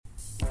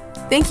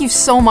Thank you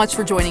so much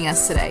for joining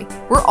us today.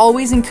 We're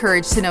always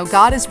encouraged to know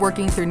God is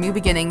working through new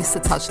beginnings to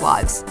touch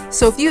lives.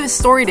 So if you have a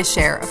story to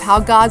share of how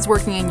God's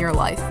working in your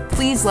life,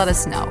 please let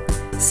us know.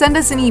 Send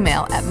us an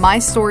email at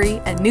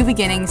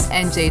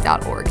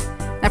mystory@newbeginningsnj.org.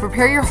 Now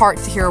prepare your heart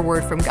to hear a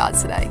word from God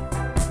today.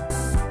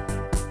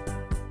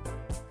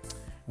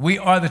 We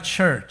are the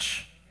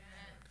church.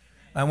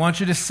 I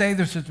want you to say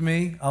this with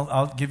me.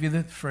 I'll give you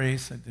the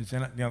phrase.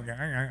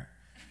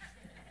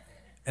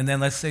 And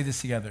then let's say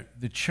this together.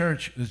 The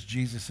church is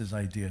Jesus'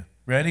 idea.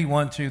 Ready?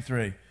 1, 2,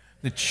 3.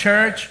 The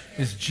church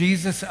is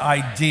Jesus'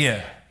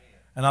 idea.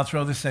 And I'll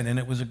throw this in, and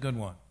it was a good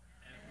one.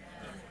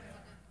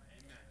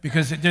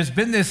 Because there's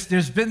been this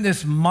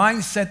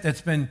mindset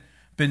that's been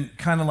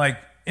kind of like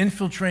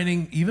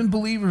infiltrating even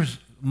believers'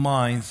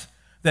 minds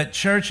that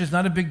church is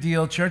not a big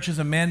deal. Church is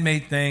a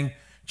man-made thing.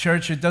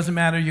 Church, it doesn't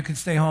matter. You can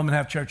stay home and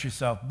have church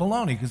yourself.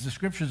 Baloney, because the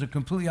scriptures are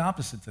completely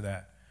opposite to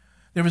that.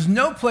 There was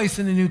no place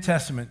in the New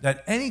Testament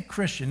that any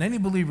Christian, any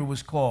believer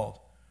was called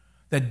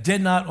that did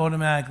not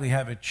automatically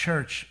have a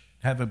church,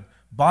 have a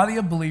body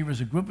of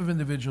believers, a group of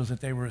individuals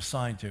that they were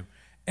assigned to.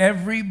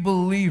 Every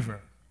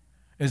believer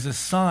is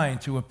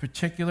assigned to a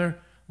particular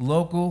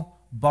local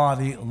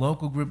body, a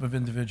local group of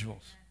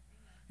individuals.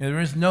 There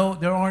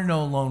are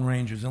no lone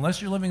rangers.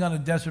 Unless you're living on a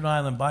desert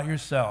island by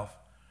yourself,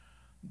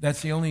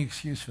 that's the only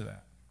excuse for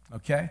that,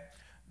 okay?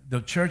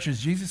 The church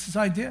is Jesus'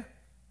 idea.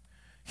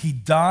 He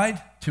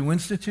died to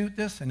institute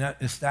this and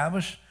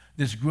establish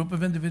this group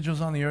of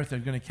individuals on the earth that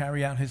are going to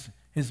carry out his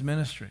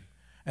ministry.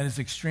 And it's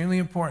extremely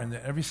important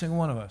that every single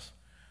one of us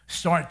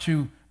start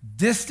to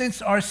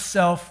distance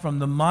ourselves from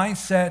the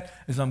mindset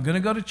is I'm going to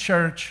go to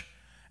church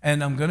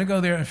and I'm going to go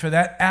there, and for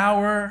that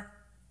hour,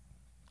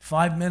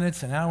 5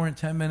 minutes, an hour and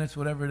 10 minutes,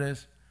 whatever it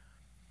is,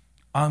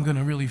 I'm going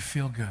to really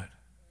feel good.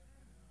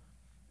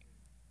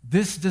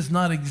 This does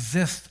not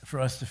exist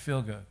for us to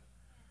feel good.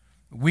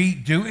 We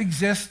do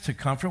exist to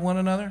comfort one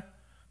another,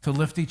 to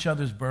lift each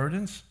other's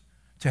burdens,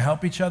 to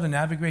help each other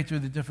navigate through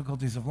the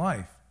difficulties of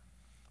life.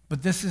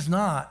 But this is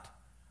not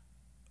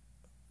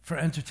for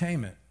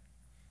entertainment.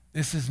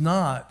 This is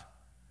not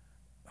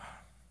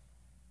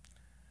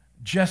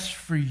just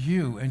for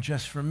you and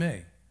just for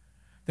me.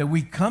 That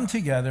we come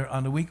together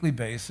on a weekly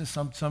basis.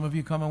 Some of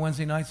you come on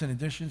Wednesday nights in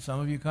addition. Some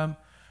of you come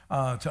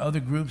to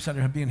other groups that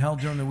are being held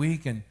during the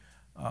week.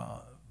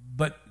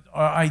 But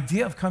our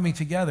idea of coming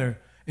together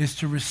is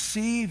to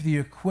receive the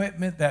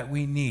equipment that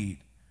we need.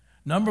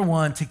 Number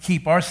one, to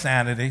keep our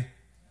sanity.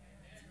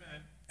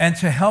 Amen. And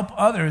to help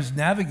others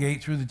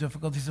navigate through the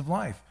difficulties of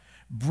life,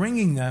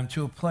 bringing them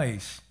to a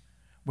place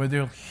where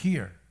they'll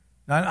hear.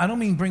 Now, I don't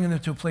mean bringing them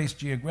to a place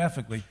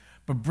geographically,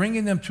 but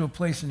bringing them to a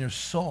place in their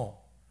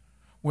soul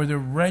where they're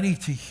ready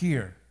to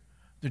hear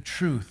the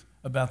truth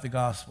about the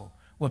gospel.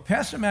 What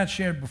Pastor Matt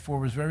shared before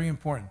was very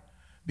important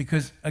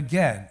because,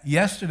 again,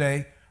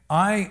 yesterday,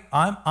 I'm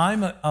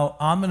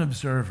an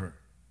observer.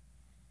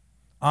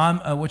 I'm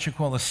what you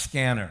call a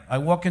scanner. I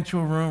walk into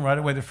a room right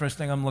away. The first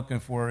thing I'm looking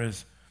for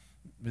is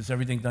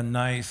everything done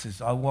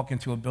nice? I'll walk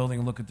into a building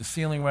and look at the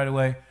ceiling right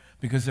away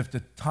because if the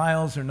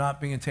tiles are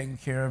not being taken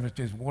care of, if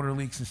there's water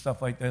leaks and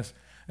stuff like this,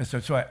 and so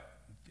I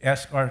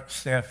ask our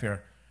staff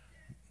here.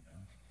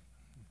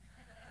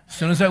 As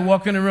soon as I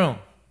walk in the room,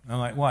 I'm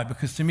like, why?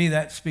 Because to me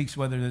that speaks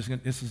whether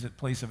this is a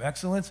place of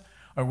excellence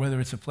or whether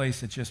it's a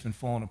place that's just been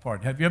falling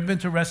apart. Have you ever been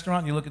to a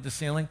restaurant and you look at the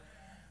ceiling?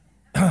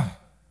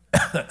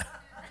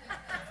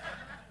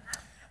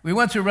 We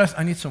went to a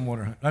I need some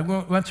water. I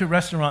went to a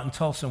restaurant in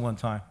Tulsa one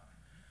time.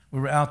 We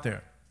were out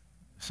there.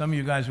 Some of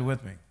you guys were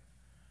with me.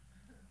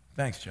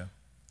 Thanks, Joe.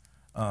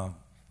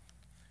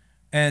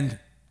 And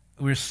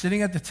we were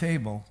sitting at the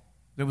table.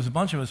 There was a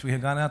bunch of us. We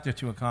had gone out there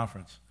to a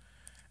conference.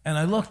 And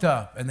I looked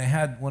up, and they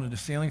had one of the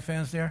ceiling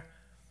fans there.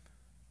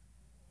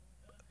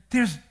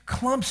 There's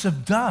clumps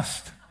of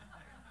dust.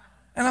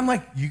 And I'm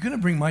like, you're going to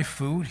bring my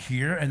food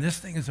here, and this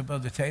thing is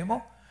above the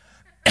table?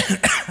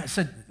 I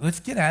said, let's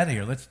get out of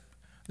here.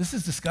 This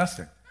is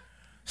disgusting.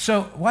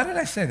 So why did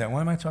I say that?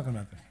 Why am I talking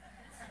about this?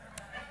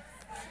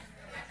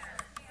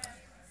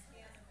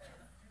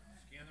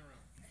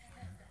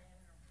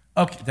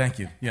 Okay, thank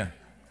you. Yeah.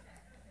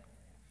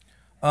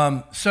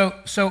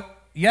 So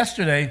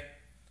yesterday,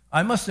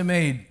 I must have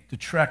made the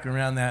trek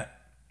around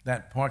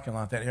that parking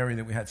lot, that area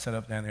that we had set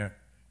up down there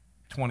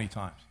 20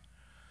 times.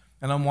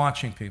 And I'm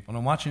watching people. And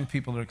I'm watching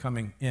people that are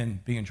coming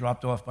in, being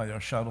dropped off by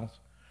their shuttles.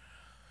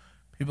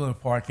 People are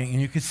parking. And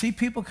you could see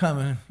people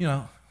coming,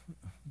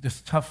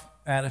 this tough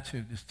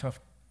attitude, this tough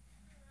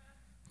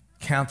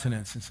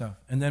countenance and stuff.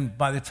 And then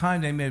by the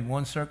time they made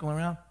one circle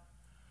around,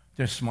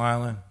 they're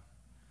smiling.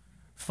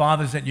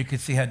 Fathers that you could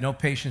see had no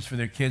patience for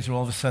their kids were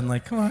all of a sudden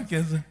like, come on,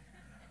 kids.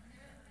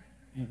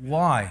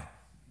 Why?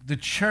 The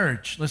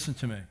church, listen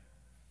to me.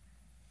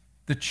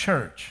 The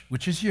church,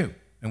 which is you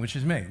and which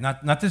is me,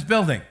 not this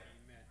building.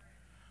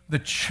 The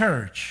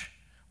church,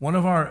 one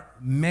of our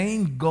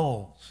main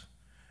goals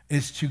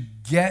is to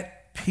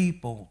get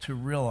people to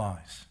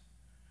realize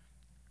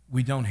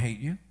we don't hate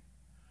you.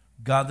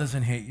 God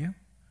doesn't hate you.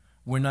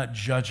 We're not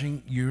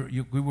judging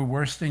you. We were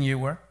worse than you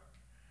were,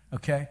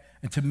 okay?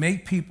 And to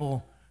make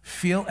people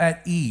feel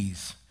at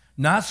ease,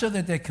 not so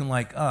that they can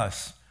like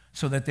us,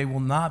 so that they will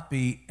not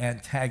be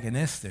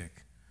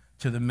antagonistic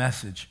to the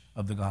message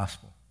of the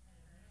gospel.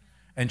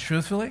 And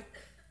truthfully,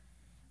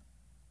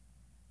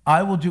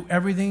 I will do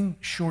everything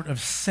short of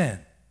sin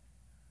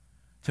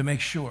to make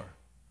sure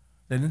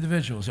that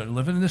individuals that are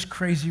living in this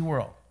crazy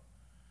world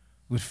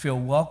would feel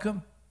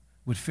welcome,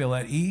 would feel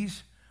at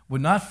ease,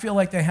 would not feel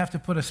like they have to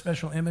put a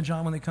special image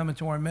on when they come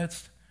into our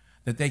midst,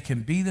 that they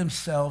can be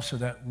themselves so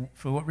that,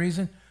 for what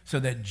reason? So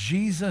that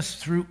Jesus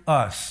through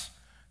us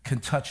can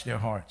touch their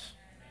hearts.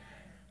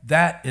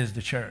 That is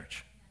the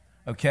church,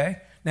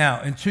 okay?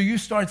 Now, until you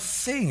start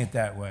seeing it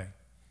that way,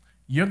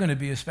 you're going to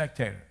be a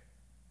spectator.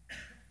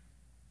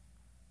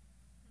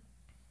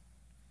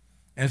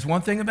 And there's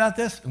one thing about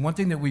this, and one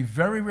thing that we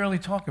very rarely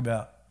talk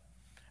about,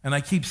 and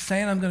I keep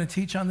saying I'm going to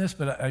teach on this,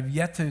 but I've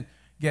yet to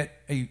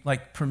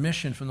get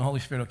permission from the Holy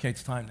Spirit. Okay,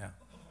 it's time now.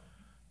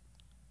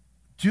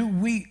 Do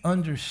we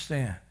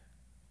understand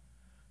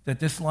that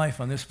this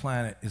life on this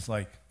planet is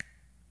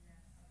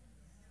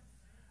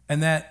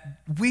and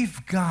that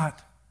we've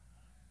got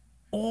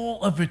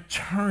all of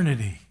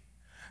eternity?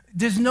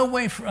 There's no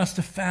way for us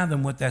to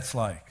fathom what that's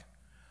like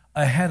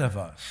ahead of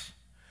us.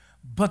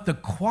 But the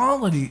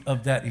quality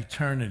of that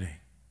eternity,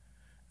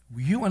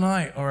 you and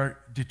I are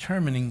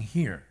determining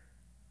here.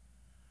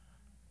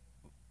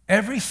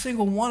 Every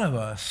single one of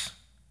us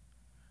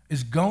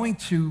is going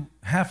to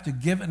have to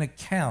give an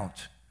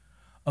account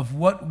of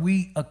what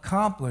we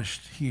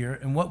accomplished here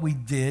and what we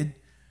did.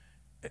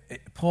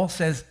 Paul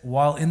says,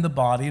 while in the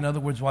body, in other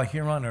words, while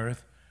here on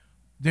earth,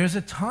 there's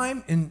a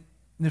time in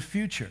the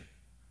future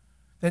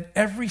that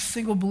every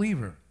single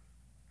believer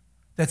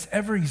that's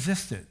ever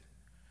existed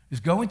is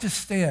going to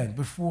stand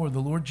before the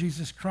Lord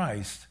Jesus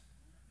Christ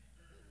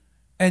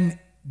and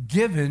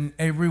given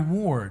a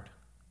reward.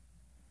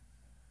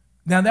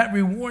 Now, that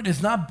reward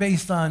is not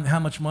based on how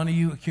much money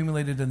you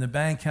accumulated in the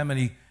bank, how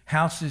many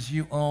houses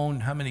you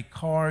own, how many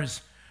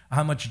cars,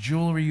 how much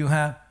jewelry you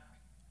have.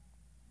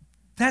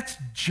 That's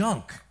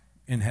junk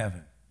in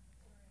heaven.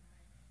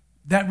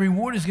 That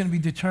reward is going to be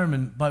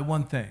determined by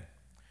one thing.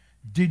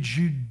 Did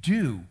you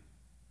do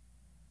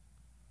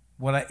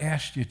what I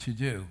asked you to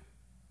do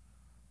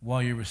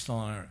while you were still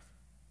on earth?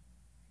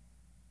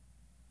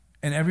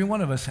 And every one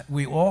of us,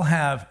 we all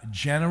have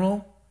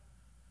general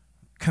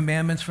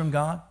commandments from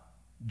God,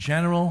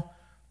 general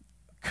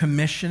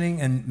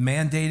commissioning and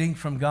mandating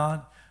from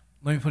God.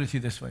 Let me put it to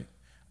you this way.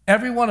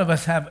 Every one of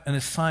us have an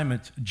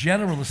assignment,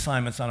 general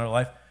assignments on our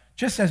life,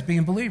 just as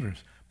being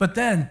believers. But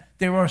then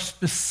there are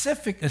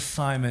specific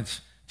assignments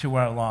to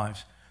our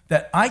lives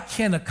that I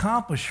can't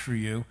accomplish for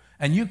you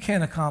and you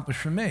can't accomplish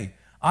for me.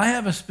 I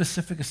have a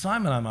specific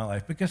assignment on my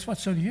life, but guess what?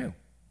 So do you.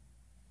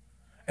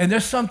 And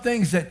there's some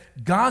things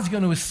that God's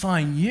going to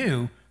assign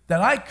you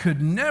that I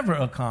could never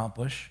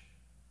accomplish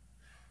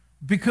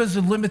because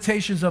of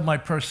limitations of my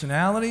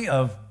personality,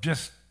 of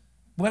just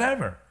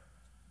whatever.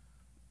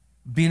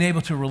 Being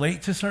able to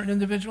relate to certain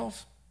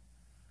individuals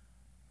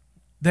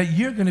that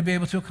you're going to be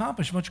able to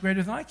accomplish much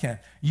greater than I can.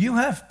 You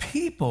have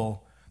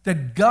people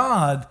that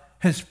God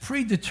has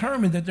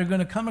predetermined that they're going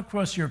to come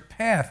across your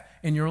path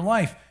in your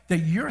life that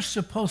you're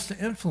supposed to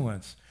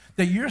influence,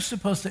 that you're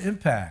supposed to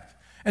impact.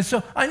 And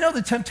so I know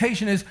the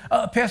temptation is,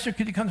 Pastor,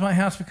 could you come to my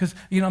house because,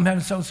 I'm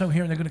having so-and-so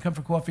here and they're going to come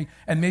for coffee,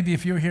 and maybe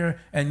if you're here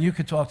and you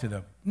could talk to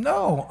them.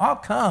 No, I'll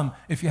come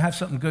if you have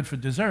something good for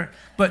dessert.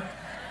 But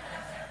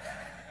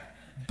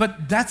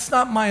that's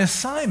not my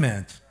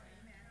assignment.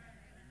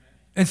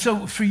 And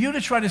so for you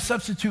to try to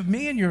substitute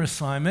me in your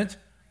assignment,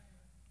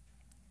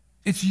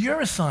 it's your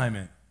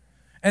assignment.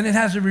 And it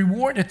has a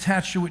reward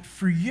attached to it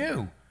for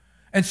you.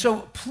 And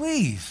so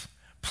please,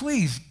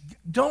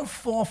 don't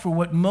fall for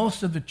what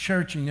most of the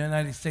church in the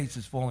United States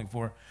is falling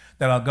for,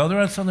 that I'll go there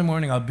on Sunday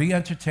morning, I'll be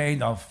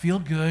entertained, I'll feel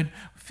good.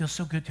 It feels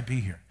so good to be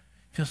here.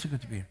 It feels so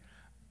good to be here.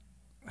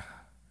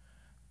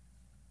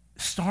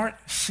 Start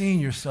seeing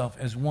yourself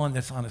as one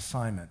that's on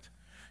assignment.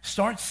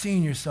 Start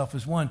seeing yourself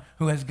as one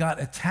who has got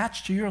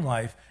attached to your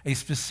life a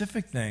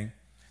specific thing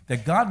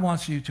that God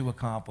wants you to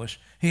accomplish.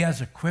 He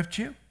has equipped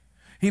you.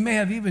 He may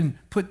have even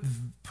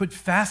put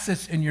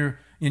facets in your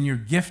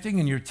gifting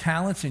and your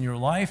talents in your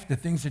life, the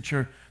things that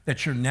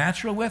you're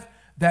natural with,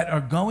 that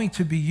are going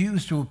to be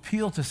used to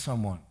appeal to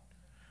someone.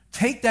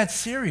 Take that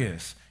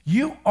serious.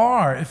 You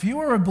are, if you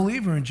are a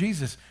believer in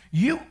Jesus,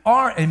 you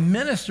are a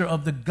minister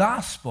of the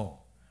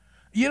gospel.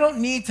 You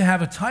don't need to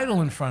have a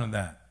title in front of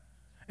that.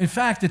 In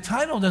fact, the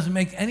title doesn't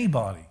make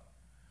anybody.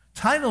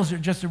 Titles are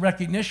just a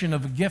recognition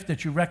of a gift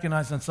that you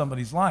recognize in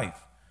somebody's life.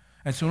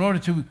 And so in order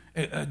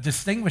to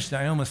distinguish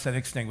them, I almost said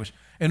extinguish,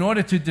 in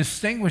order to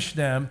distinguish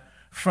them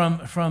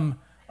from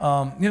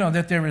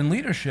that they're in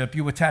leadership,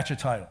 you attach a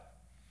title.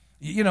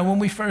 When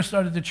we first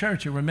started the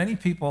church, there were many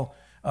people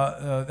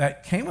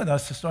that came with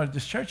us to start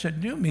this church that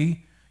knew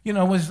me,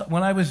 was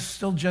when I was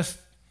still just,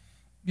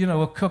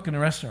 a cook in a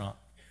restaurant.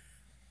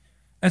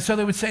 And so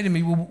they would say to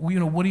me, well,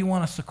 what do you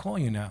want us to call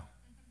you now?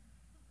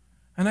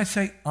 And I'd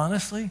say,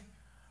 honestly,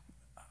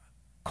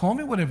 call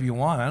me whatever you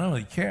want. I don't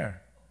really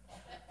care.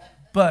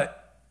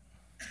 But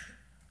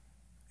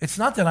it's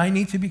not that I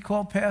need to be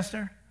called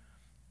pastor,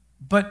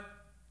 but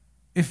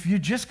if you're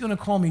just going to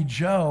call me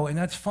Joe, and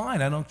that's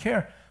fine, I don't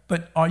care,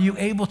 but are you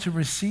able to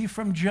receive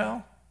from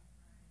Joe?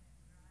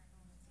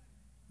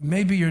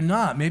 Maybe you're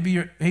not. Maybe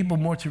you're able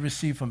more to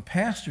receive from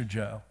Pastor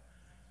Joe.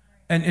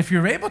 And if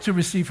you're able to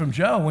receive from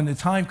Joe, when the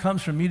time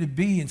comes for me to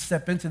be and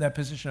step into that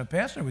position of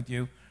pastor with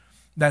you,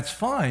 that's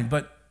fine,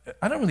 but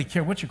I don't really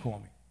care what you call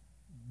me.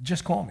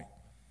 Just call me,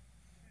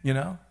 you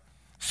know?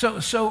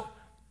 So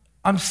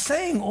I'm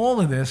saying all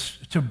of this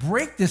to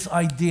break this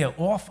idea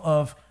off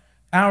of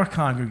our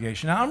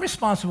congregation. Now, I'm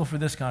responsible for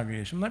this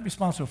congregation. I'm not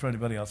responsible for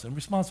anybody else. I'm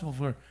responsible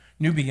for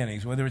New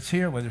Beginnings, whether it's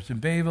here, whether it's in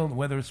Bayville,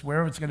 whether it's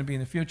wherever it's going to be in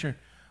the future.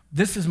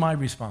 This is my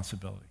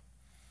responsibility.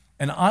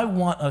 And I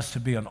want us to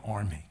be an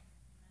army.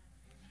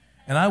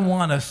 And I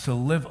want us to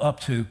live up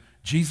to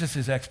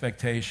Jesus'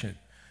 expectation.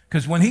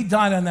 Because when he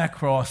died on that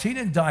cross, he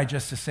didn't die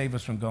just to save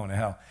us from going to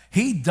hell.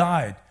 He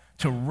died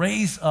to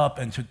raise up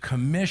and to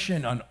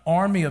commission an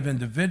army of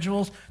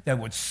individuals that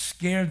would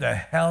scare the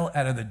hell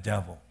out of the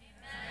devil.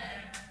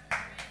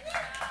 Amen.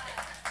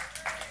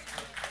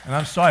 And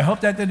I'm sorry, I hope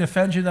that didn't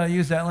offend you that I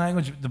use that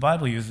language. The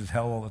Bible uses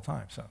hell all the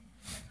time.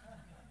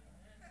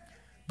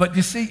 But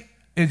you see,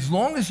 as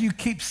long as you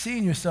keep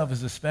seeing yourself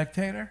as a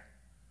spectator,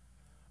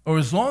 or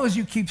as long as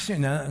you keep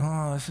seeing,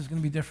 now, this is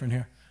going to be different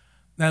here.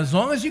 Now, as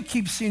long as you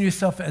keep seeing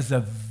yourself as a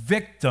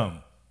victim,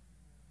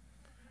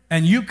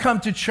 and you come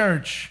to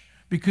church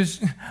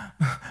because you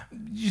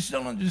just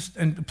don't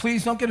understand, and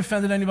please don't get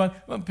offended, anybody.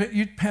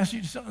 Pastor,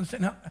 you just don't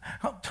understand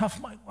how tough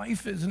my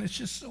life is, and it's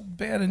just so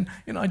bad, and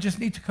I just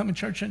need to come to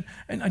church, and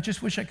I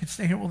just wish I could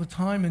stay here all the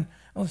time. And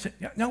I'll say,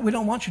 no, we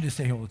don't want you to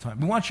stay here all the time.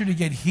 We want you to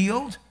get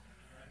healed.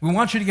 We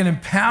want you to get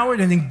empowered,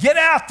 and then get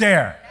out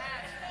there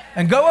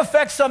and go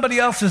affect somebody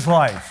else's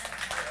life.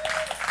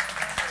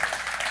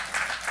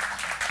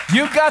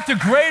 You've got the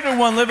greater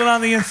one living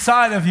on the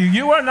inside of you.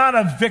 You are not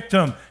a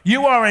victim.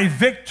 You are a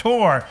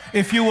victor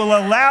if you will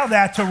allow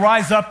that to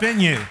rise up in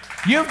you.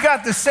 You've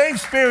got the same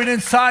spirit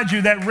inside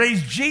you that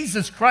raised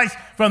Jesus Christ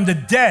from the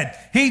dead.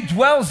 He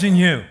dwells in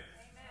you.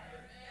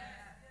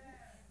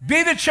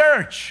 Be the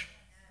church.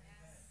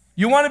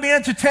 You want to be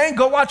entertained?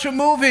 Go watch a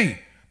movie.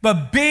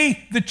 But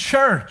be the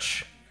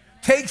church.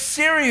 Take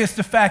serious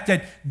the fact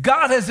that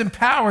God has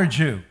empowered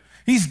you.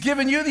 He's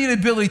given you the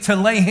ability to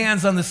lay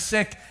hands on the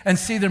sick and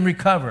see them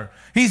recover.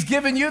 He's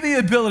given you the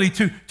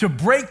ability to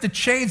break the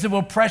chains of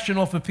oppression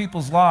off of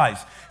people's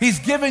lives. He's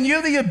given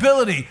you the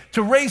ability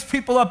to raise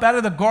people up out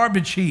of the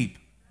garbage heap.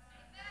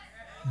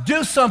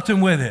 Do something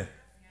with it.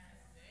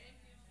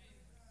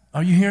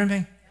 Are you hearing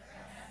me?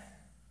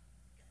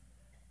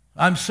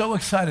 I'm so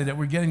excited that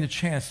we're getting the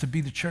chance to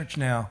be the church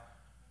now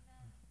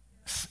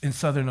in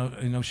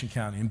in Ocean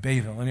County, in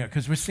Bayville,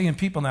 because we're seeing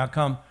people now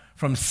come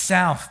from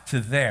south to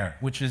there,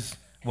 which is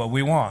what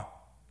we want,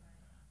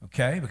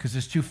 okay? Because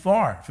it's too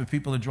far for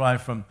people to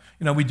drive from,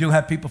 we do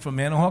have people from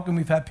Manahawkin,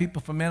 we've had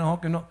people from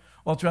Manahawkin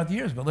all throughout the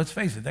years, but let's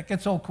face it, that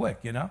gets old quick,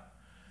 And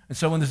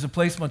so when there's a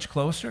place much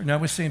closer, now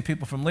we're seeing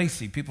people from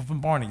Lacey, people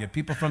from Barnegat,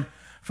 people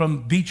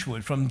from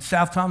Beechwood, from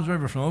South Toms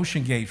River, from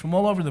Ocean Gate, from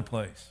all over the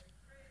place.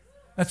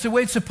 That's the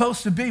way it's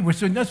supposed to be. We're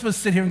not supposed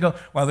to sit here and go,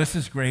 well, this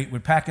is great, we're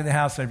packing the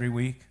house every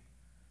week.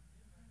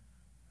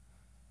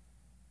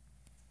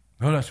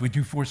 Notice we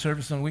do 4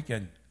 services on the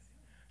weekend.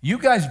 You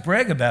guys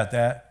brag about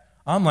that.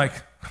 I'm like,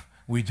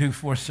 we do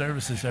 4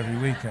 services every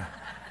weekend.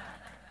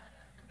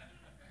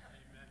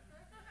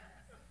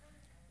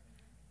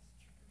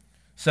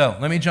 So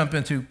let me jump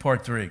into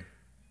part 3.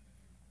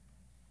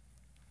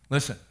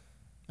 Listen,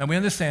 now we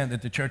understand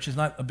that the church is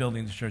not a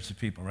building, the church is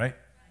people, right?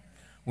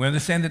 We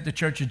understand that the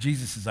church is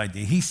Jesus'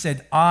 idea. He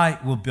said, I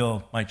will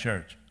build my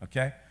church,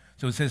 okay?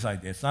 So it's his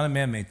idea. It's not a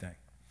man-made thing.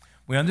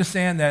 We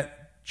understand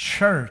that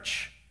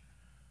church,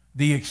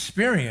 the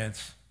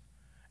experience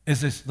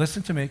is this,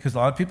 listen to me, because a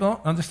lot of people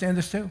don't understand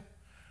this too.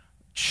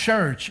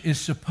 Church is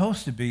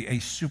supposed to be a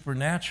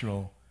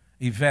supernatural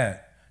event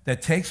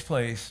that takes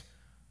place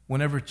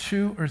whenever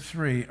 2 or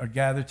 3 are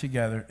gathered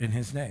together in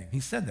his name. He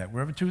said that.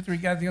 Wherever 2 or 3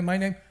 gather in my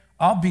name,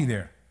 I'll be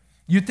there.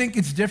 You think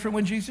it's different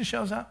when Jesus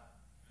shows up?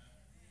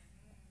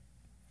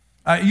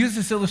 I used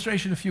this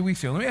illustration a few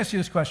weeks ago. Let me ask you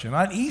this question.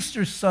 On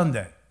Easter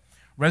Sunday,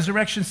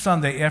 Resurrection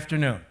Sunday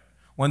afternoon,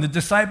 when the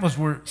disciples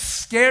were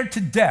scared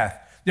to death,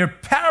 they're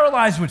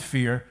paralyzed with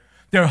fear.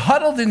 They're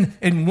huddled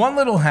in one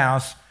little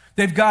house.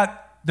 They've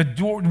got the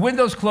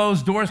windows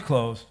closed, doors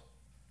closed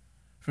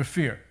for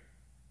fear.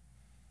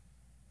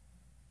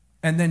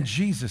 And then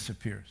Jesus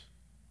appears.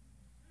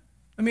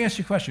 Let me ask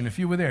you a question. If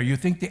you were there, you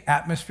think the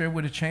atmosphere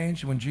would have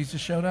changed when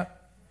Jesus showed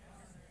up?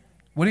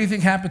 What do you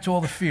think happened to all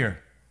the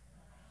fear?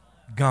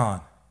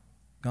 Gone.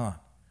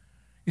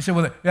 You say,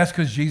 well, that's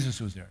because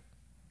Jesus was there.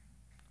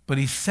 But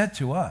he said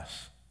to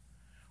us,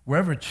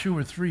 wherever 2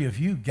 or 3 of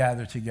you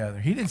gather together.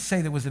 He didn't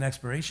say there was an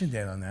expiration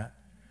date on that.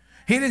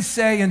 He didn't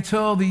say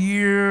until the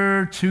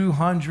year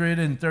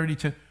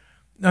 232.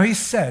 No, he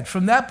said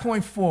from that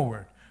point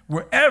forward,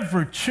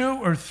 wherever 2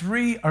 or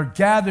 3 are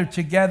gathered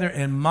together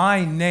in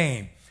my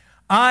name,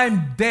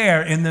 I'm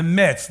there in the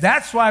midst.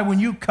 That's why when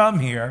you come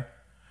here,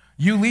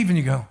 you leave and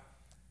you go,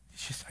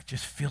 I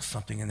just feel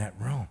something in that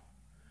room.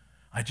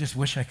 I just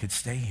wish I could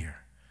stay here.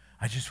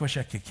 I just wish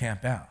I could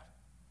camp out.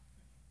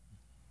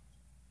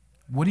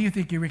 What do you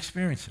think you're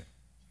experiencing?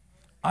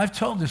 I've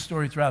told this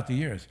story throughout the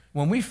years.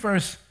 When we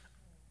first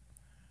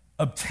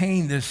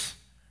obtained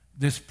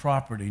this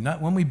property,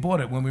 not when we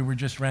bought it, when we were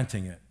just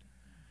renting it.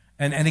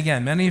 And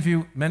again, many of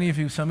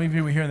you, some of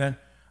you were here then.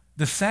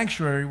 The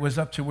sanctuary was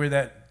up to where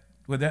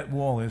that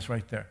wall is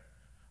right there,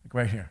 like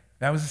right here.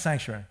 That was the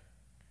sanctuary.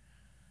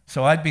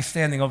 So I'd be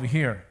standing over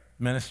here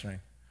ministering.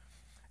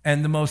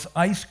 And the most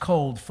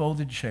ice-cold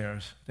folded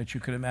chairs that you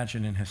could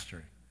imagine in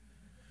history.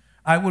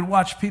 I would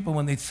watch people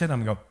when they'd sit on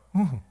them and go,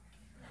 ooh.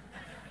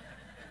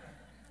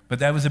 But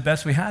that was the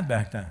best we had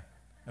back then,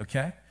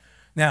 okay?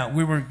 Now,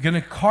 we were going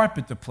to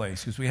carpet the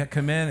place because we had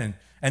come in,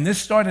 and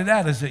this started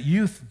out as a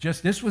youth,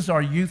 this was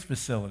our youth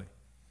facility,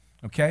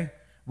 okay?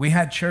 We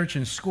had church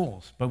and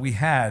schools, but we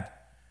had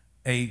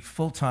a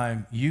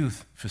full-time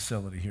youth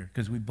facility here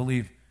because we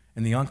believe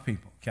in the young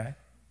people, okay?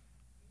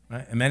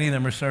 Right? And many of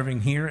them are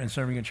serving here and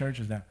serving in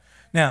churches now.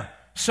 Now,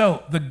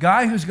 so the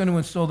guy who's going to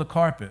install the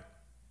carpet,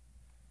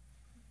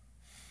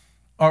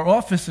 our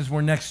offices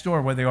were next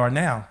door where they are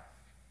now.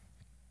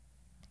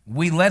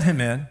 We let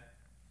him in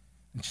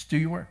and just do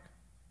your work.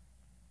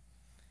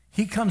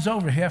 He comes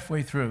over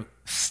halfway through,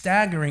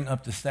 staggering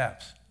up the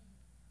steps.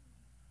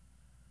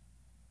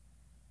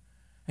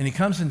 And he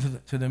comes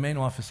into the main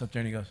office up there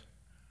and he goes,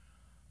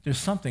 there's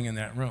something in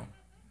that room.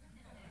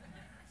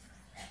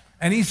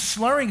 And he's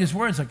slurring his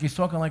words like he's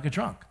talking like a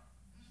drunk.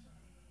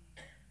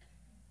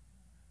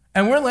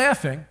 And we're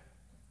laughing.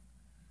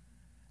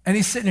 And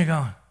he's sitting there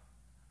going,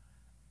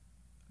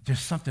 there's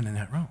something in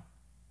that room.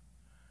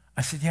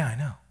 I said, yeah, I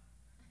know.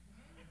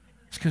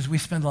 It's because we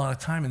spend a lot of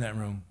time in that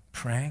room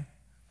praying,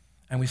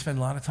 and we spend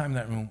a lot of time in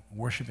that room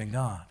worshiping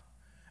God.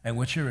 And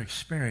what you're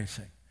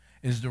experiencing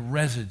is the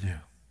residue.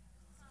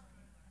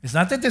 It's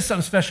not that there's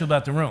something special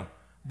about the room.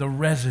 The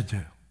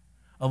residue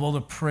of all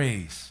the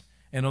praise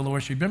and all the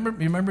worship.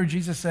 Remember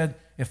Jesus said,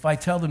 if I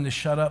tell them to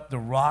shut up, the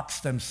rocks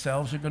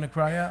themselves are going to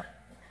cry out?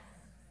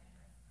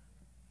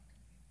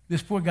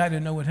 This poor guy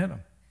didn't know what hit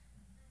him.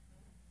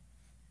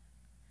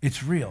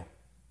 It's real.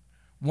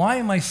 Why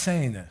am I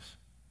saying this?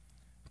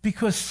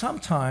 Because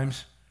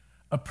sometimes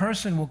a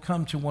person will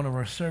come to one of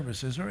our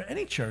services or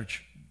any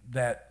church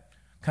that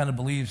kind of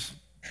believes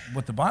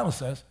what the Bible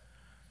says,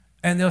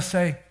 and they'll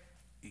say,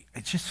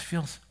 it just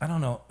feels, I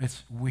don't know,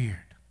 it's weird.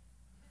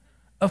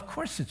 Of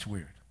course it's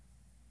weird.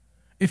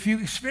 If you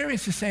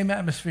experience the same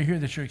atmosphere here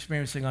that you're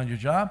experiencing on your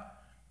job,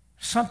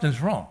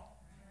 something's wrong.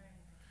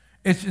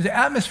 The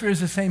atmosphere is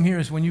the same here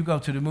as when you go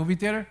to the movie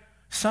theater,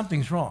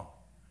 something's wrong.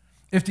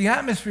 If the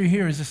atmosphere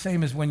here is the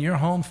same as when you're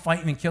home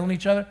fighting and killing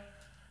each other,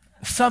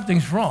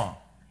 something's wrong.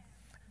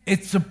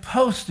 It's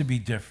supposed to be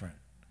different.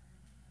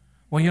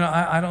 Well,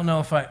 I don't know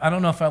if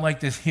I like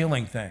this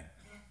healing thing.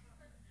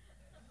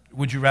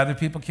 Would you rather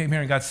people came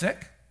here and got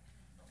sick?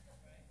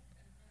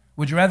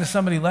 Would you rather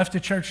somebody left the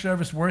church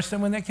service worse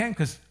than when they came?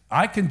 Because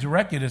I can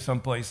direct you to some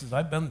places.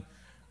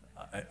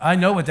 I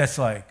know what that's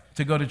like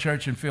to go to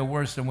church and feel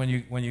worse than when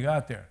you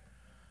got there.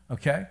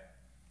 Okay?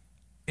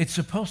 It's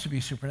supposed to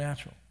be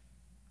supernatural.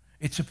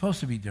 It's supposed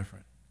to be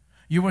different.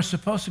 You were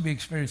supposed to be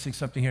experiencing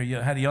something here. You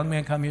had a young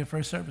man come here for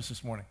a service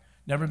this morning.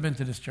 Never been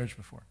to this church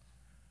before.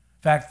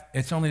 In fact,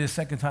 it's only the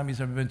second time he's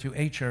ever been to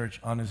a church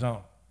on his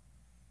own.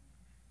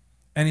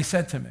 And he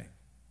said to me,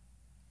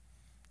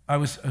 I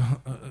was,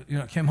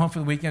 came home for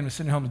the weekend, was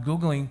sitting home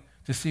Googling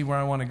to see where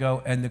I want to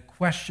go, and the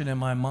question in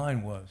my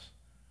mind was,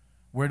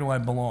 where do I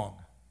belong?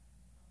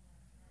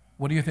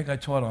 What do you think I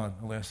taught on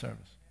the last service?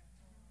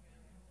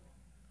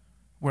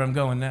 Where I'm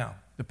going now,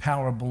 the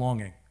power of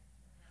belonging.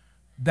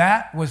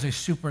 That was a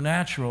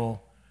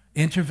supernatural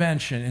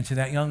intervention into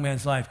that young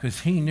man's life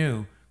because he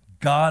knew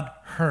God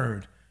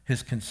heard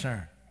his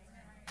concern.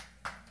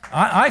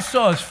 I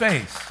saw his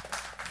face.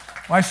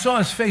 I saw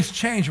his face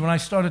change when I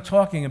started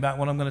talking about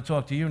what I'm going to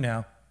talk to you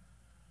now,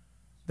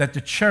 that the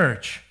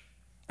church,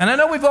 and I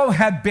know we've all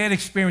had bad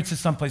experiences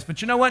someplace,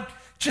 but you know what?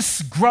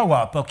 Just grow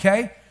up,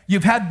 okay?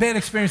 You've had bad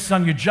experiences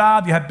on your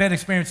job, you had bad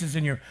experiences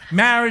in your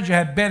marriage, you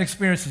had bad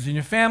experiences in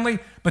your family,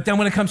 but then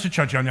when it comes to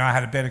church, I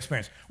had a bad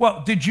experience.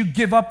 Well, did you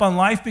give up on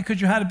life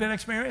because you had a bad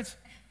experience?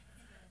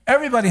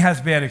 Everybody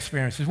has bad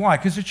experiences. Why?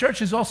 Because the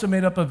church is also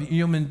made up of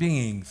human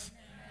beings.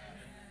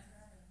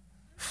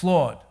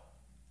 Flawed.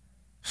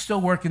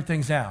 Still working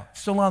things out.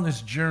 Still on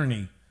this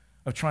journey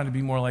of trying to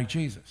be more like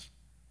Jesus.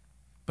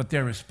 But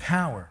there is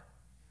power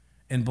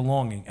in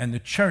belonging. And the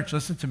church,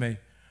 listen to me,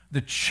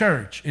 the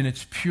church in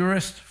its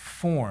purest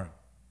form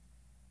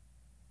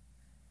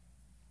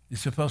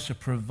is supposed to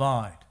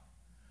provide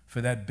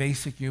for that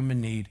basic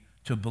human need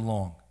to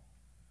belong.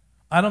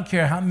 I don't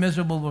care how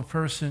miserable of a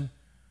person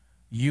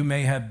you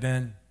may have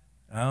been.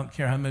 I don't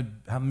care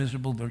how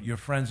miserable your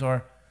friends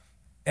are.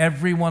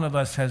 Every one of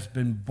us has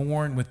been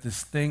born with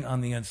this thing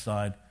on the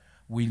inside.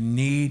 We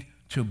need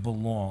to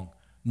belong.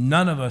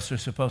 None of us are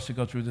supposed to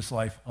go through this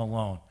life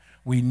alone.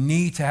 We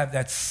need to have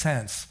that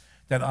sense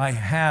that I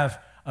have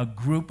a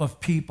group of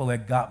people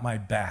that got my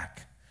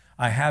back.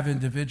 I have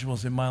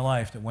individuals in my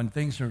life that when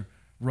things are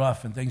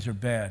rough and things are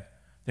bad,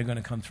 they're going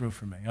to come through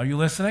for me. Are you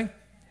listening?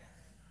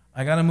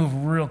 I got to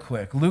move real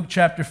quick. Luke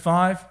chapter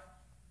 5.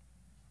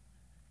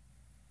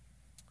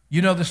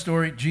 You know the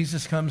story.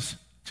 Jesus comes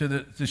to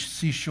the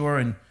seashore,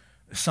 and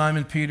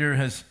Simon Peter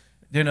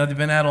they've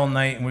been out all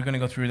night, and we're going to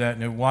go through that,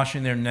 and they're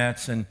washing their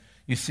nets, and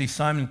you see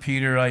Simon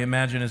Peter, I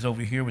imagine, is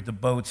over here with the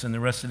boats, and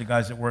the rest of the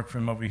guys that work for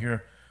him over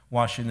here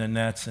washing their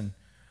nets.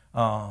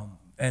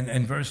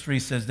 And verse 3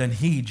 says, then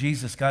he,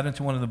 Jesus, got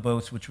into one of the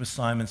boats, which was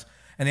Simon's,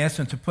 and asked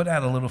him to put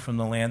out a little from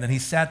the land. And he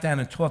sat down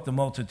and taught the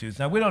multitudes.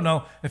 Now, we don't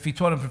know if he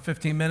taught them for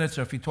 15 minutes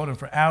or if he taught them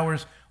for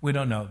hours. We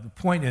don't know. The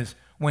point is,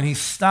 when he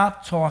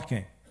stopped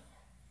talking,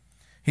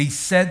 he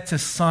said to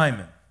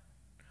Simon,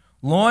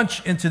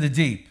 launch into the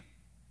deep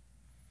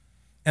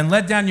and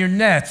let down your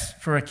nets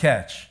for a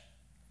catch.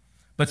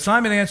 But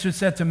Simon answered and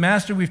said to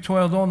Master, we've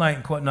toiled all night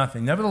and caught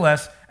nothing.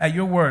 Nevertheless, at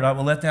your word, I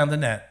will let down the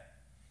net.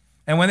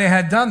 And when they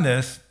had done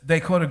this, they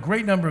caught a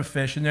great number of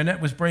fish, and their net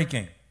was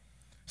breaking.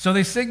 So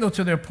they signaled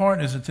to their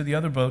partners and to the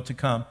other boat to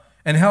come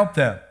and help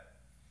them.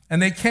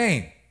 And they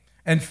came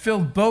and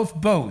filled both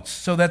boats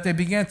so that they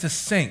began to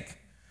sink.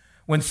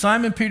 When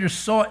Simon Peter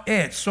saw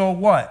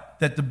what?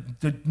 That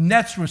the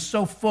nets were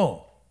so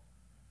full.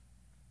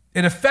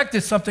 It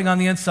affected something on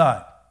the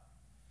inside.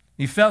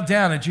 He fell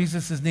down at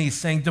Jesus' knees,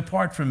 saying,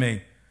 depart from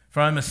me,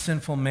 for I am a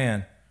sinful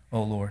man,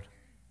 O Lord.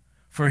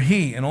 For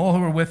he and all who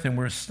were with him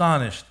were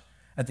astonished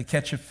at the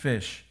catch of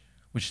fish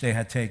which they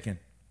had taken.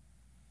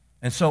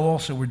 And so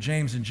also were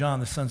James and John,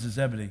 the sons of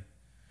Zebedee,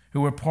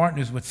 who were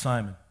partners with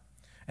Simon.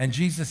 And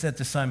Jesus said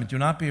to Simon, do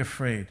not be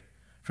afraid.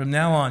 From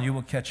now on you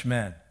will catch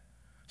men.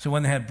 So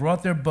when they had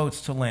brought their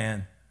boats to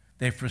land,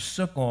 they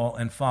forsook all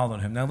and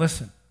followed him. Now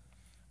listen,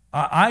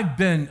 I've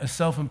been a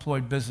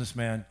self-employed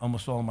businessman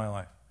almost all of my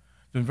life.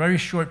 There been very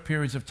short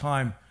periods of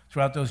time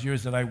throughout those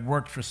years that I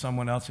worked for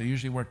someone else. I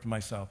usually worked for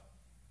myself.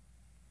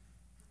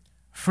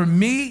 For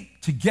me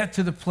to get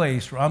to the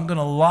place where I'm going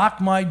to lock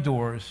my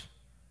doors,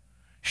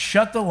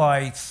 shut the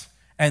lights,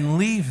 and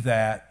leave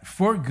that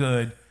for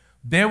good,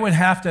 there would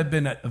have to have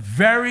been a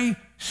very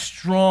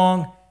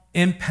strong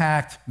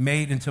impact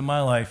made into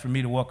my life for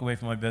me to walk away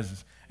from my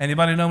business.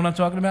 Anybody know what I'm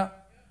talking about?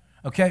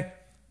 Okay.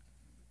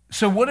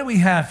 So what do we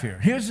have here?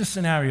 Here's the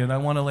scenario that I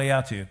want to lay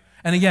out to you.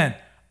 And again,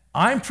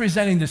 I'm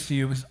presenting this to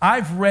you because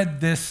I've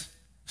read this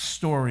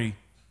story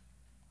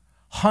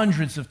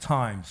hundreds of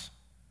times,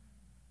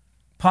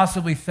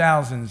 possibly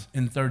thousands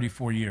in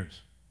 34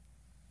 years.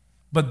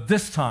 But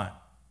this time,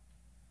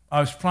 I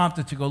was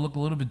prompted to go look a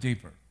little bit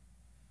deeper.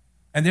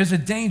 And there's a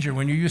danger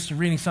when you're used to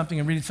reading something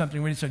and reading something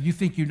and reading something, you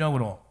think you know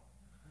it all.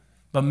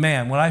 But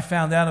man, what I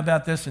found out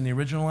about this in the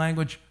original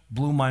language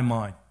blew my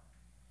mind.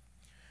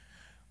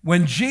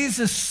 When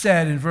Jesus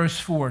said in verse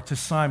 4 to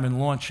Simon,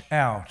 launch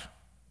out,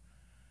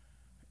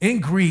 in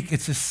Greek,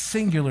 it's a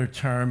singular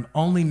term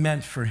only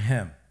meant for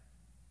him.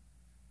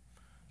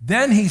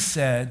 Then he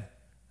said,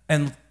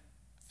 and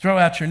throw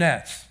out your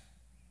nets.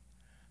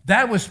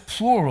 That was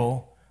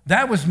plural.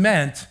 That was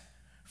meant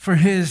for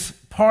his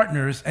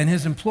partners and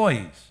his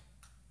employees.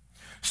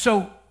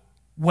 So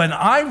when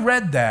I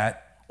read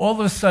that, all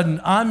of a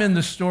sudden I'm in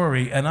the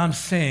story and I'm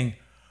saying,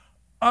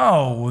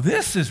 oh,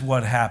 this is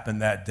what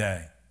happened that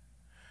day.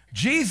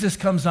 Jesus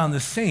comes on the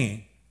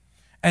scene.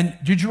 And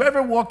did you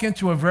ever walk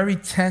into a very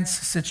tense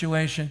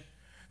situation?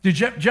 Did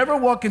you ever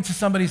walk into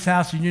somebody's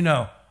house and you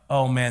know,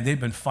 oh man, they've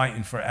been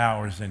fighting for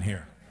hours in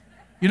here?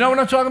 You know what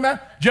I'm talking about?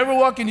 Did you ever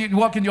walk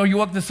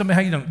into somebody,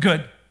 how you doing?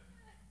 Good.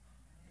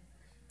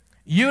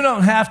 You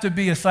don't have to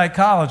be a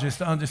psychologist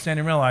to understand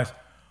and realize,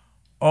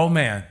 oh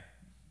man,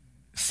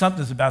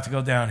 something's about to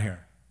go down here.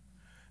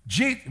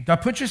 Now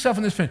put yourself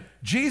in this position.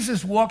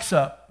 Jesus walks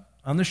up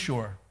on the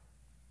shore.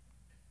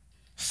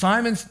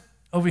 Simon's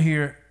over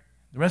here.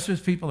 The rest of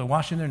his people are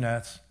washing their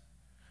nets.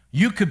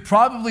 You could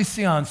probably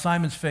see on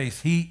Simon's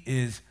face, he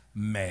is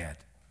mad.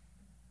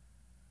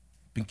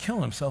 Been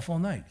killing himself all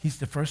night. He's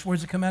the first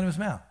words that come out of his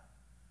mouth.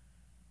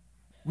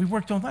 We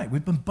worked all night.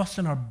 We've been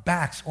busting our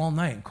backs all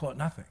night and caught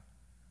nothing.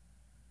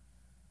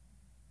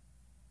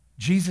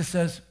 Jesus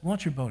says,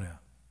 launch your boat out.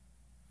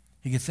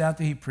 He gets out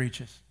there, he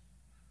preaches.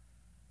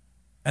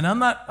 And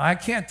I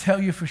can't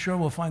tell you for sure,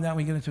 we'll find out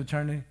when we get into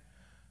eternity,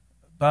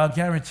 but I'll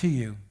guarantee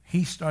you,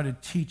 he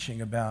started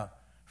teaching about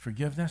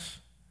forgiveness,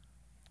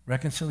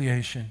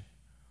 reconciliation,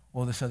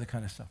 all this other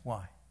kind of stuff.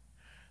 Why?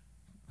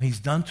 He's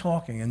done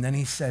talking, and then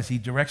he says, he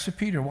directs to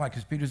Peter. Why?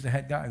 Because Peter's the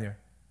head guy there.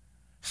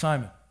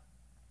 Simon,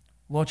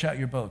 launch out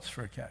your boats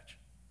for a catch.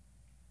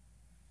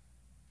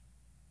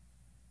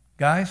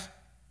 Guys,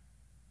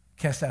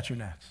 cast out your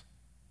nets.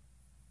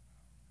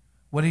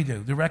 What did he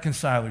do? The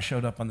reconciler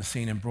showed up on the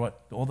scene and brought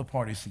all the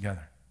parties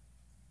together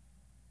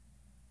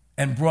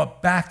and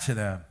brought back to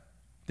them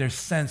their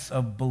sense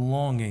of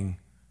belonging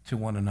to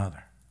one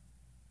another.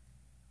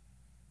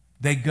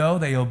 They go,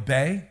 they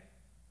obey,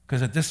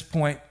 because at this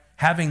point,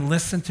 having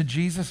listened to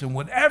Jesus and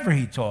whatever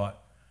he taught,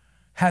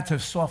 had to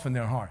soften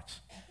their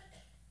hearts.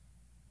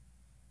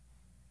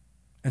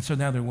 And so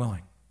now they're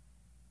willing.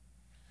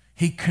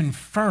 He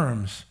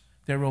confirms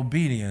their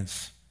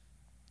obedience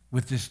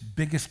with this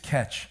biggest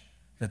catch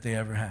that they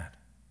ever had.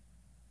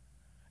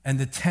 And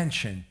the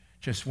tension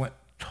just went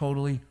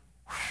totally,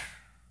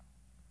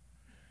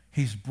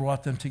 he's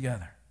brought them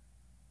together.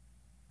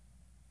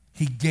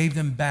 He gave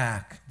them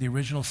back the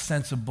original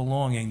sense of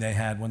belonging they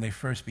had when they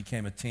first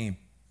became a team.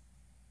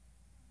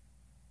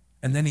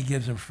 And then he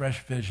gives them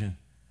fresh vision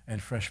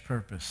and fresh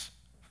purpose.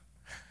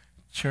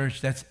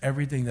 Church, that's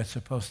everything that's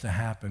supposed to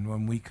happen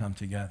when we come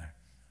together.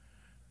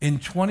 In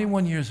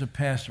 21 years of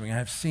pastoring, I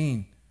have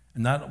seen,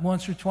 not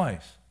once or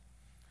twice,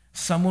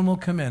 someone will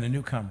come in, a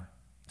newcomer,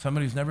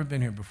 somebody who's never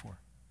been here before.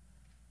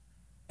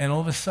 And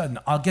all of a sudden,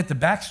 I'll get the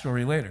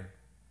backstory later,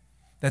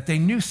 that they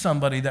knew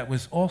somebody that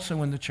was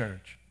also in the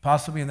church,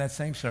 possibly in that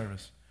same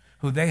service,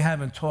 who they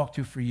haven't talked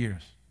to for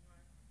years.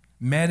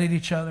 Mad at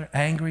each other,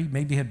 angry,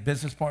 maybe had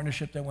business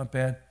partnership that went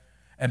bad.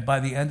 And by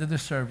the end of the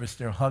service,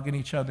 they're hugging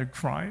each other,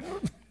 crying.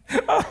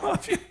 I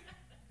love you.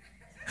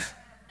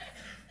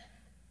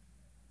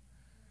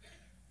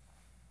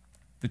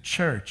 The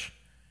church,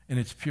 in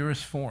its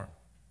purest form,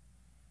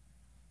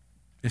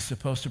 is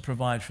supposed to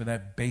provide for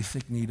that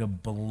basic need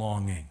of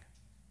belonging.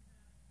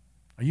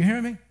 Are you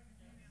hearing me?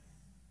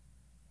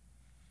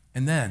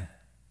 And then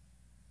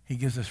he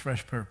gives us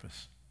fresh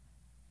purpose.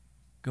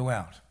 Go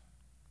out.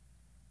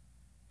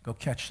 Go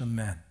catch some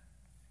men.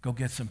 Go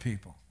get some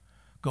people.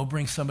 Go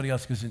bring somebody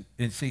else. Because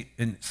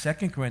in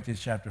 2 Corinthians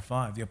chapter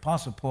 5, the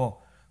Apostle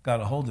Paul got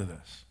a hold of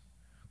this.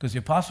 Because the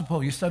Apostle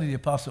Paul, you study the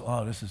Apostle,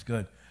 oh, this is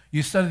good.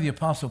 You study the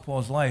Apostle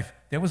Paul's life,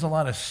 there was a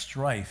lot of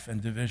strife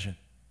and division.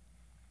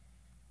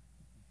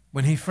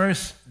 When he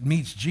first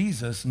meets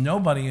Jesus,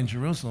 nobody in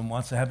Jerusalem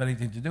wants to have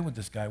anything to do with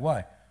this guy.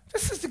 Why?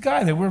 This is the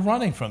guy that we're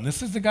running from.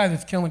 This is the guy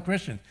that's killing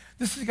Christians.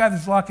 This is the guy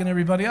that's locking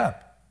everybody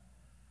up.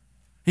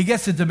 He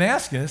gets to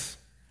Damascus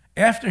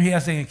after he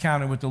has an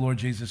encounter with the Lord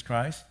Jesus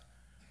Christ.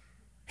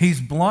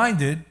 He's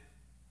blinded.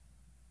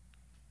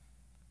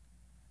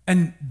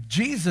 And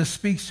Jesus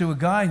speaks to a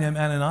guy named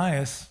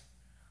Ananias,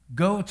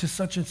 go to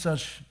such and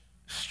such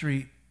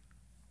street.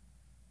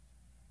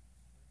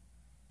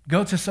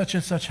 Go to such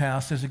and such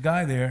house. There's a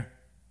guy there.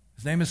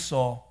 His name is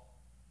Saul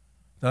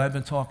that I've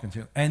been talking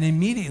to. And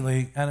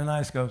immediately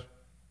Ananias goes,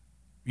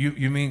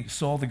 you mean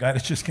Saul, the guy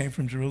that just came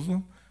from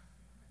Jerusalem?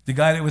 The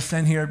guy that was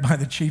sent here by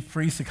the chief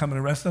priest to come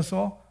and arrest us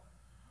all?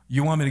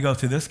 You want me to go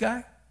to this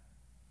guy?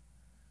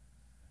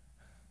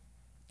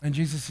 And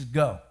Jesus said,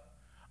 go.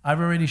 I've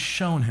already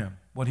shown him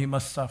what he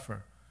must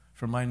suffer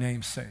for my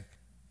name's sake.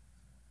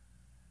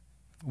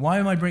 Why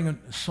am I bringing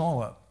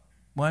Saul up?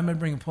 Why am I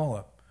bringing Paul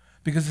up?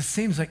 Because it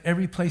seems like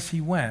every place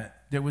he went,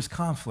 there was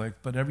conflict,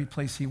 but every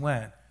place he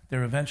went,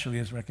 there eventually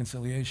is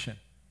reconciliation.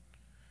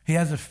 He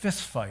has a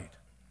fist fight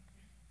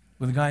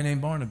with a guy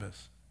named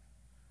Barnabas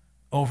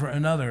over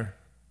another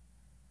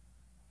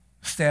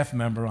staff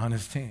member on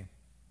his team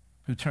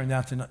who turned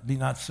out to be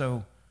not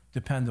so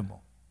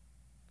dependable.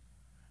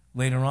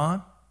 Later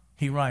on,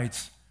 he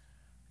writes,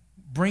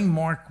 bring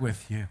Mark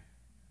with you.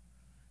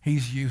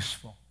 He's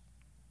useful.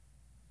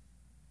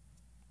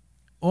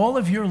 All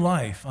of your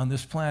life on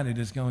this planet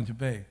is going to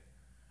be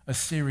a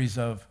series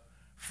of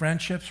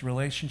friendships,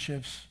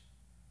 relationships,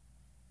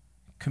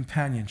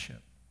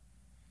 companionship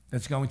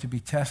that's going to be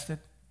tested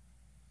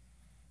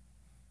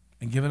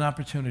and given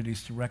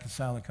opportunities to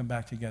reconcile and come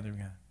back together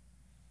again.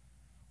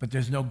 But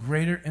there's no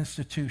greater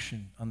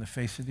institution on the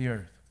face of the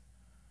earth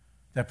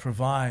that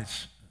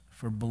provides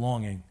for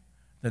belonging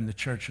than the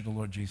church of the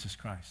Lord Jesus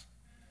Christ.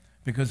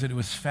 Because it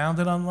was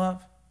founded on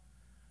love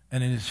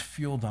and it is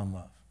fueled on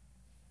love.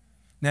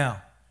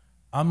 Now,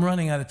 I'm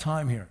running out of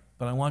time here,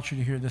 but I want you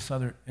to hear this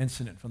other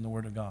incident from the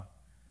Word of God.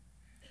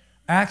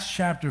 Acts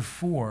chapter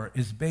 4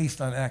 is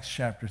based on Acts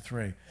chapter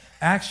 3.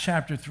 Acts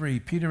chapter 3,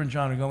 Peter and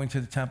John are going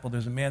to the temple.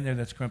 There's a man there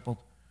that's crippled.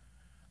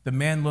 The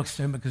man looks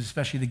to him because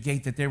especially the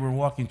gate that they were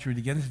walking through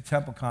to get into the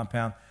temple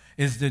compound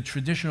is the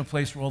traditional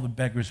place where all the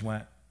beggars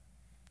went.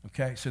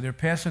 Okay, so they're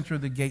passing through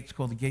the gate. It's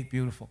called the Gate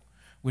Beautiful,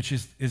 which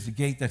is the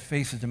gate that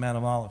faces the Mount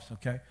of Olives.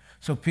 Okay,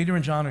 so Peter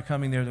and John are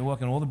coming there. They're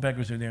walking. All the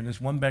beggars are there, and this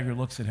one beggar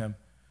looks at him.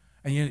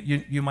 And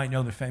you might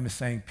know the famous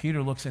saying,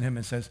 Peter looks at him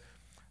and says,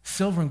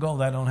 silver and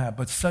gold I don't have,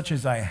 but such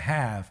as I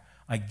have,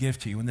 I give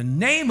to you. In the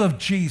name of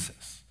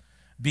Jesus,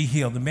 be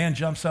healed. The man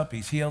jumps up,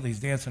 he's healed, he's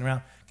dancing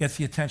around, gets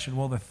the attention of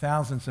all the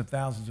thousands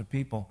of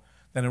people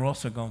that are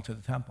also going to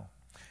the temple.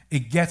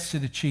 It gets to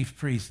the chief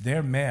priests.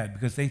 They're mad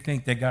because they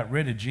think they got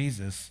rid of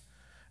Jesus,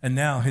 and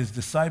now his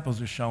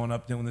disciples are showing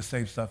up doing the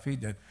same stuff he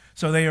did.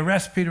 So they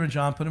arrest Peter and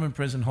John, put them in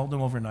prison, hold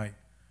them overnight.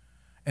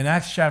 In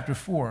Acts chapter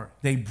 4,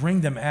 they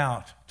bring them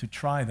out to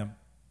try them,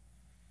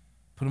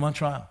 put them on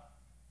trial.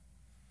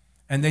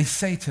 And they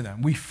say to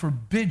them, we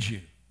forbid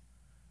you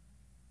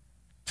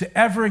to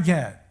ever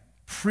again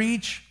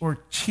preach or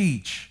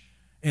teach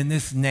in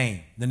this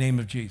name, the name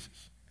of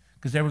Jesus.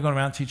 Because they were going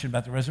around teaching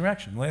about the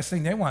resurrection. The last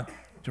thing they want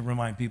to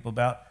remind people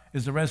about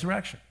is the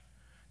resurrection.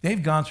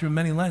 They've gone through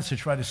many lenses to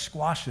try to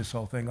squash this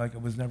whole thing like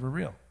it was never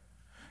real.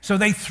 So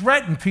they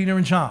threatened Peter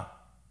and John.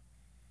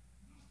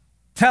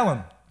 Tell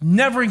them,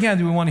 never again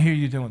do we want to hear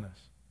you doing this.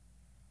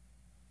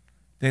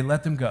 They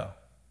let them go.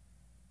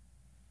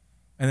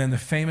 And then the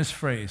famous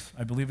phrase,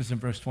 I believe it's in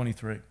verse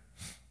 23.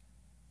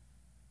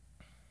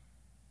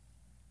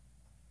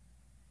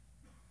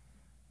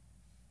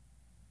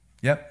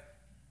 Yep.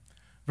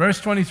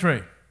 Verse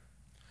 23.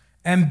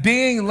 And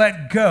being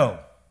let go,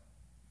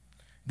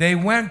 they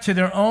went to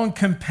their own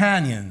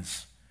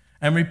companions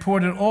and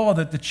reported all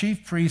that the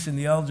chief priests and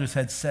the elders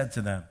had said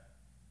to them.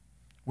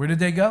 Where did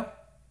they go?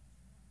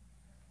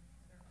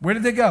 Where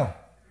did they go?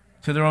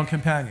 To their own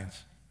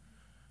companions.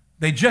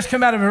 They just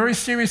come out of a very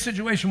serious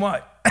situation.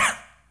 Why?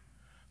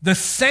 The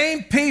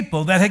same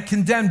people that had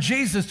condemned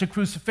Jesus to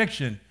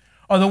crucifixion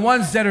are the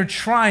ones that are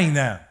trying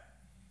them.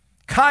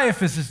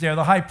 Caiaphas is there,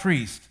 the high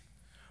priest.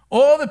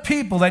 All the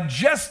people that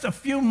just a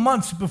few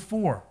months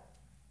before,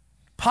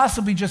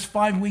 possibly just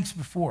 5 weeks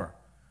before,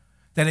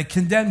 that had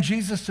condemned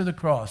Jesus to the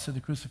cross, to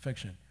the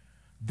crucifixion,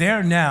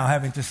 they're now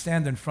having to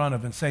stand in front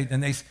of and say,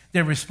 and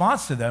their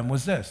response to them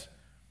was this: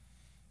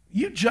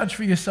 you judge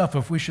for yourself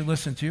if we should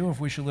listen to you or if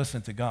we should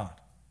listen to God.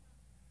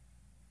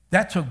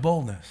 That took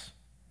boldness.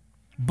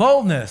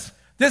 Boldness.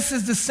 This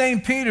is the same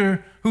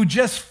Peter who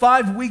just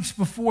 5 weeks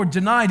before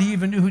denied he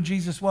even knew who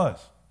Jesus was.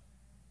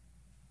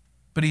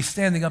 But he's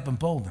standing up in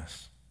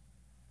boldness.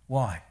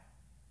 Why?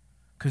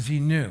 Because he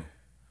knew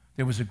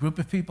there was a group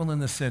of people in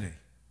the city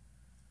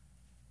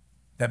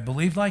that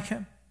believed like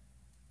him,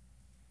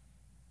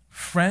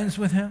 friends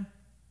with him,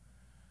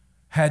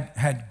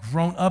 had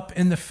grown up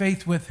in the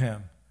faith with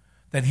him,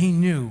 that he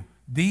knew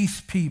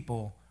these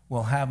people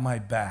will have my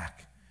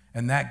back.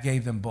 And that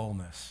gave them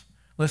boldness.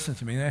 Listen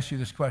to me, let me ask you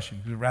this question,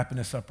 because we're wrapping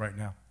this up right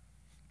now.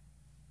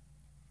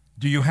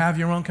 Do you have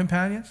your own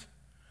companions?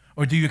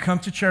 Or do you come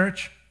to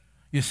church,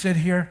 you sit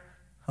here,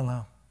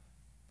 hello,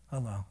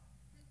 hello.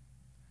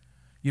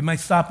 You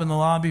might stop in the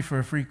lobby for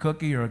a free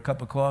cookie or a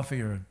cup of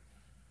coffee or a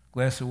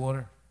glass of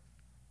water.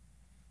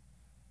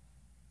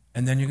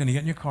 And then you're going to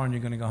get in your car and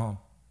you're going to go home.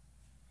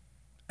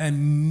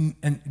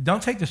 And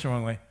don't take this the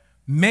wrong way.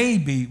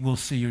 Maybe we'll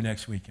see you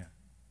next weekend.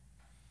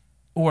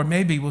 Or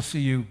maybe we'll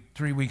see you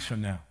 3 weeks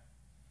from now,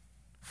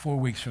 4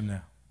 weeks from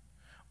now.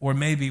 Or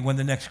maybe when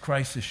the next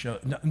crisis shows.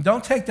 No,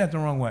 don't take that the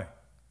wrong way.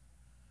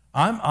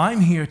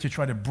 I'm here to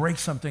try to break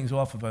some things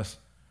off of us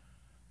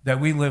that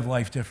we live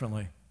life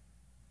differently.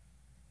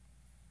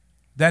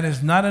 That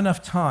is not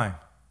enough time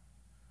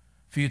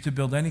for you to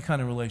build any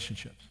kind of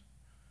relationships.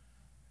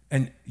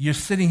 And you're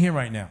sitting here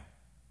right now.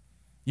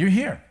 You're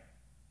here.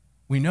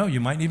 We know you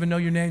might even know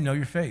your name, know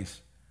your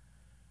face.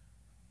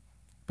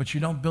 But you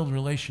don't build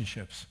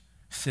relationships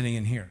sitting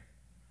in here.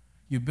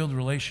 You build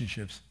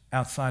relationships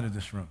outside of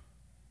this room.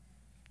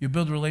 You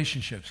build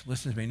relationships.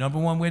 Listen to me. Number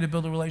one way to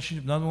build a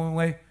relationship, number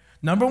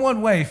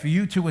one way for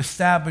you to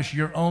establish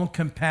your own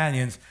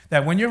companions,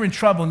 that when you're in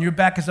trouble and your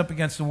back is up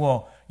against the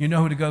wall, you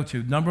know who to go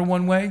to. Number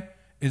one way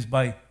is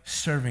by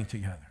serving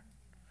together.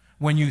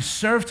 When you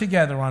serve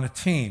together on a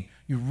team,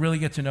 you really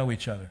get to know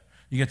each other.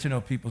 You get to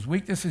know people's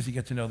weaknesses. You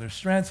get to know their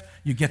strengths.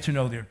 You get to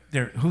know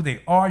who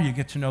they are. You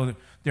get to know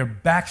their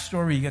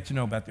backstory. You get to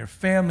know about their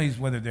families,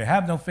 whether they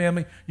have no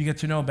family. You get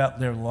to know about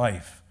their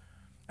life.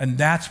 And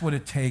that's what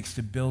it takes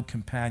to build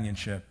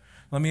companionship.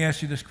 Let me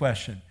ask you this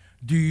question.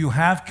 Do you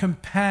have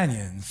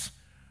companions,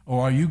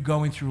 or are you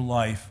going through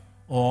life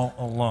all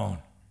alone?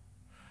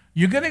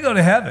 You're going to go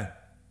to heaven.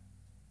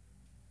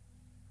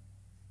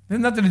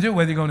 There's nothing to do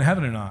whether you're going to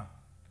heaven or not.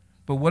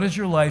 But what is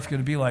your life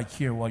going to be like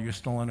here while you're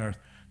still on earth?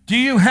 Do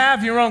you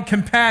have your own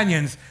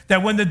companions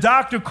that when the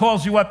doctor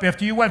calls you up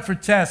after you went for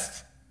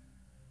tests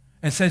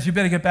and says, you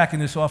better get back in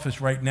this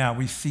office right now,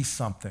 we see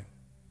something?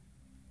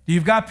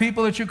 You've got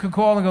people that you could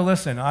call and go,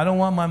 listen, I don't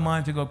want my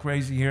mind to go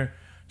crazy here.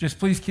 Just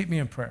please keep me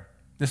in prayer.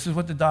 This is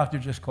what the doctor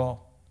just called.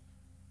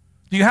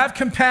 Do you have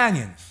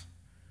companions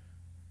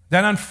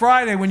that on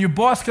Friday when your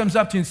boss comes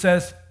up to you and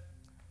says,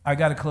 I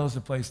got to close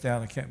the place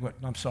down.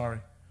 I'm sorry.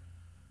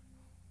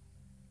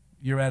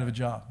 You're out of a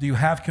job. Do you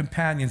have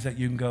companions that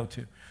you can go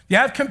to? Do you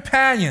have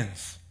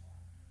companions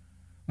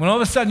when all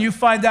of a sudden you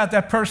find out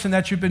that person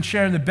that you've been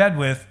sharing the bed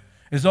with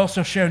is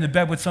also sharing the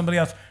bed with somebody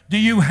else? Do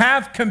you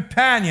have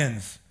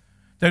companions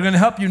that are going to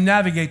help you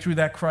navigate through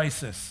that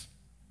crisis?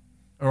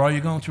 Or are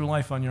you going through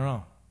life on your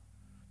own?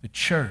 The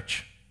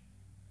church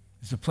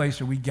is a place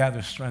where we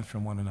gather strength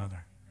from one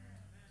another.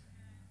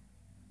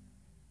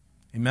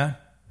 Amen?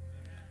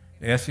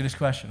 They ask you this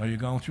question. Are you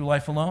going through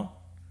life alone?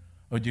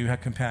 Or do you have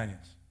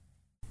companions?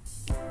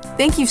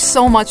 Thank you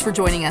so much for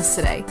joining us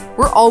today.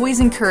 We're always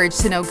encouraged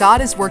to know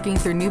God is working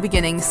through new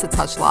beginnings to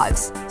touch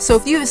lives. So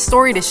if you have a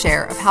story to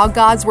share of how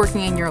God's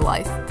working in your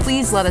life,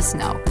 please let us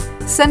know.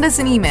 Send us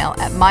an email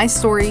at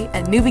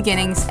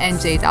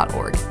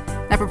mystory@newbeginningsnj.org.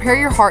 Now prepare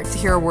your heart to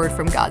hear a word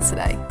from God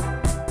today.